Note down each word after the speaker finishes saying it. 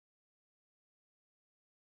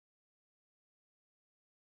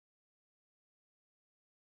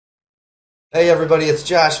Hey everybody, it's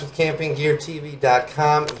Josh with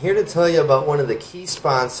CampingGearTV.com, here to tell you about one of the key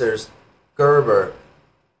sponsors, Gerber,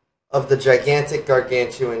 of the gigantic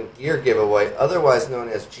gargantuan gear giveaway, otherwise known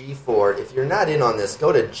as G4. If you're not in on this,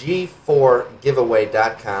 go to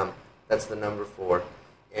G4giveaway.com, that's the number 4,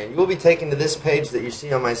 and you will be taken to this page that you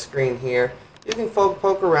see on my screen here. You can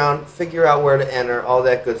poke around, figure out where to enter, all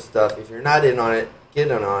that good stuff. If you're not in on it,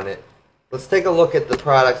 get in on it. Let's take a look at the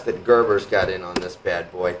products that Gerber's got in on this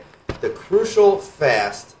bad boy. The Crucial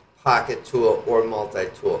Fast Pocket Tool or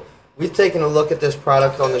Multi-Tool. We've taken a look at this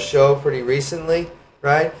product on the show pretty recently,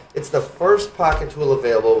 right? It's the first pocket tool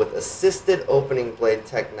available with assisted opening blade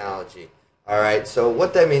technology. Alright, so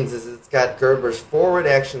what that means is it's got Gerber's forward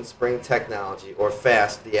action spring technology, or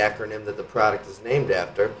FAST, the acronym that the product is named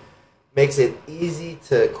after. Makes it easy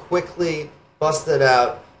to quickly bust it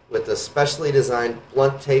out with a specially designed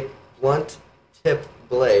blunt tip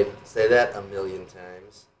blade. Say that a million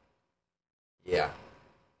times. Yeah.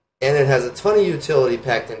 And it has a ton of utility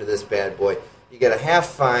packed into this bad boy. You get a half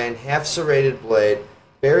fine, half serrated blade.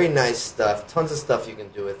 Very nice stuff. Tons of stuff you can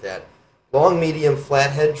do with that. Long, medium,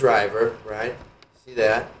 flathead driver, right? See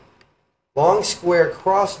that? Long, square,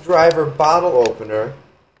 cross driver bottle opener.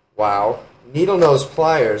 Wow. Needle nose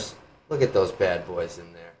pliers. Look at those bad boys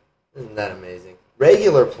in there. Isn't that amazing?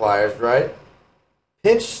 Regular pliers, right?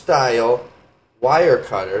 Pinch style wire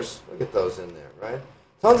cutters. Look at those in there, right?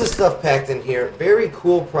 Tons of stuff packed in here. Very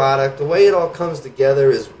cool product. The way it all comes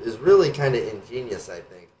together is really kind of ingenious, I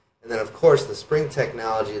think. And then, of course, the spring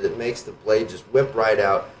technology that makes the blade just whip right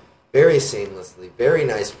out very seamlessly. Very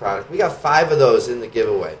nice product. We got 5 of those in the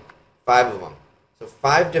giveaway. 5 of them. So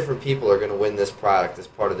 5 different people are going to win this product as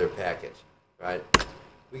part of their package, right?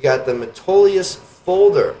 We got the Metolius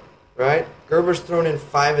folder, right? Gerber's thrown in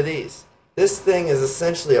 5 of these. This thing is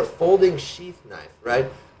essentially a folding sheath knife, right?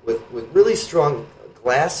 With really strong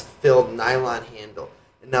glass-filled nylon handle.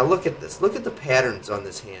 And now look at this. Look at the patterns on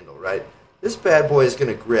this handle, right? This bad boy is going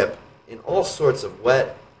to grip in all sorts of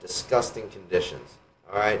wet, disgusting conditions.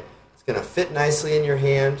 All right? It's going to fit nicely in your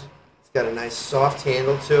hand. It's got a nice soft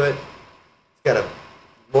handle to it. It's got a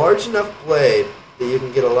large enough blade that you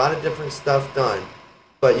can get a lot of different stuff done.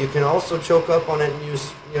 But you can also choke up on it and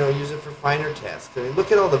use it for finer tasks. I mean,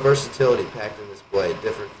 look at all the versatility packed in this blade.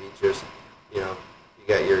 Different features. You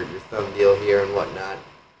got your thumb deal here and whatnot.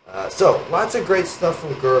 So, lots of great stuff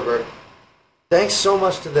from Gerber. Thanks so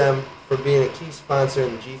much to them for being a key sponsor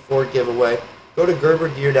in the G4 giveaway. Go to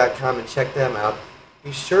GerberGear.com and check them out.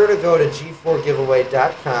 Be sure to go to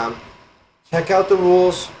G4giveaway.com. Check out the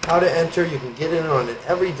rules, how to enter. You can get in on it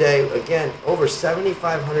every day. Again, over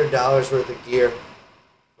 $7,500 worth of gear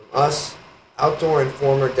from us,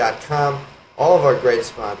 OutdoorInformer.com, all of our great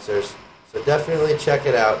sponsors. So definitely check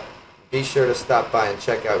it out. Be sure to stop by and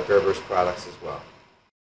check out Gerber's products as well.